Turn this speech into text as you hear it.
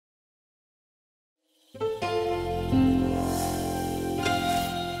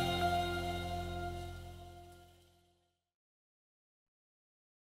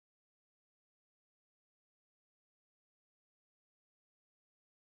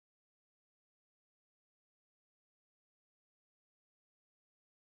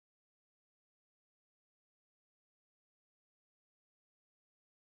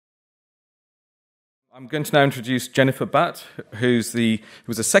I'm going to now introduce Jennifer Batt, who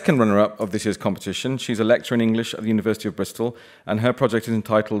was a second runner-up of this year's competition. She's a lecturer in English at the University of Bristol, and her project is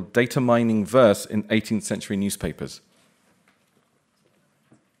entitled Datamining Verse in 18th Century Newspapers.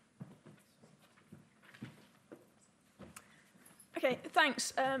 Okay,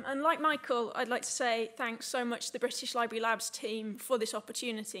 thanks. And like Michael, I'd like to say thanks so much to the British Library Labs team for this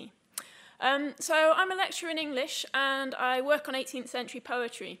opportunity. So I'm a lecturer in English, and I work on 18th century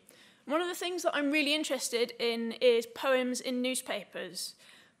poetry. One of the things that I'm really interested in is poems in newspapers,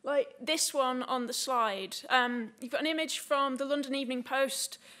 like this one on the slide. You've got an image from the London Evening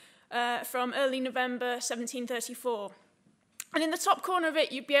Post from early November 1734. And in the top corner of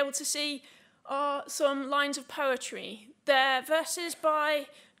it, you'd be able to see some lines of poetry. They're verses by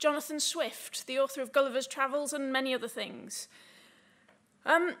Jonathan Swift, the author of Gulliver's Travels and many other things.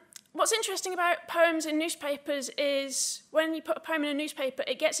 What's interesting about poems in newspapers is when you put a poem in a newspaper,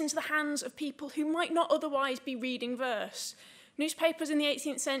 it gets into the hands of people who might not otherwise be reading verse. Newspapers in the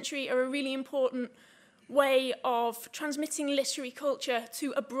 18th century are a really important way of transmitting literary culture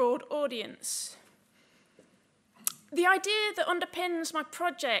to a broad audience. The idea that underpins my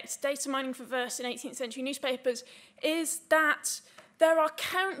project, Data Mining for Verse in 18th century newspapers, is that there are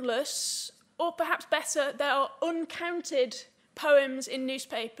countless, or perhaps better, there are uncounted poems in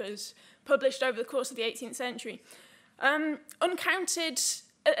newspapers published over the course of the 18th century. Uncounted,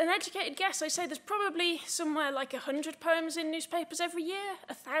 an educated guess, I say there's probably somewhere like 100 poems in newspapers every year,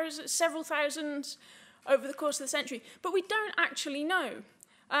 several thousand over the course of the century, but we don't actually know.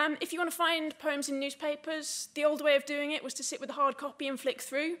 If you want to find poems in newspapers, the old way of doing it was to sit with a hard copy and flick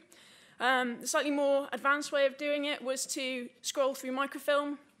through. The slightly more advanced way of doing it was to scroll through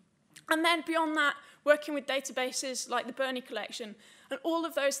microfilm. And then beyond that, working with databases like the Burney collection. And all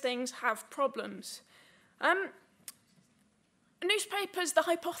of those things have problems. Newspapers, the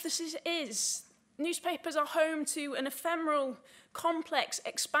hypothesis is, newspapers are home to an ephemeral, complex,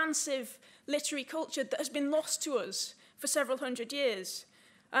 expansive literary culture that has been lost to us for several hundred years.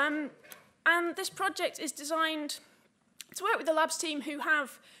 And this project is designed to work with the labs team who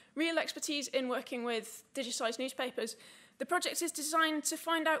have real expertise in working with digitized newspapers. The project is designed to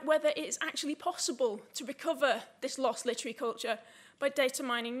find out whether it is actually possible to recover this lost literary culture by data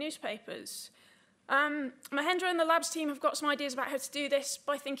mining newspapers. Mahendra and the labs team have got some ideas about how to do this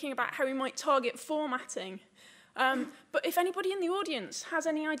by thinking about how we might target formatting. But if anybody in the audience has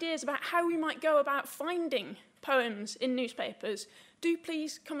any ideas about how we might go about finding poems in newspapers, do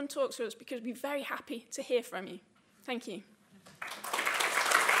please come and talk to us because we'd be very happy to hear from you. Thank you.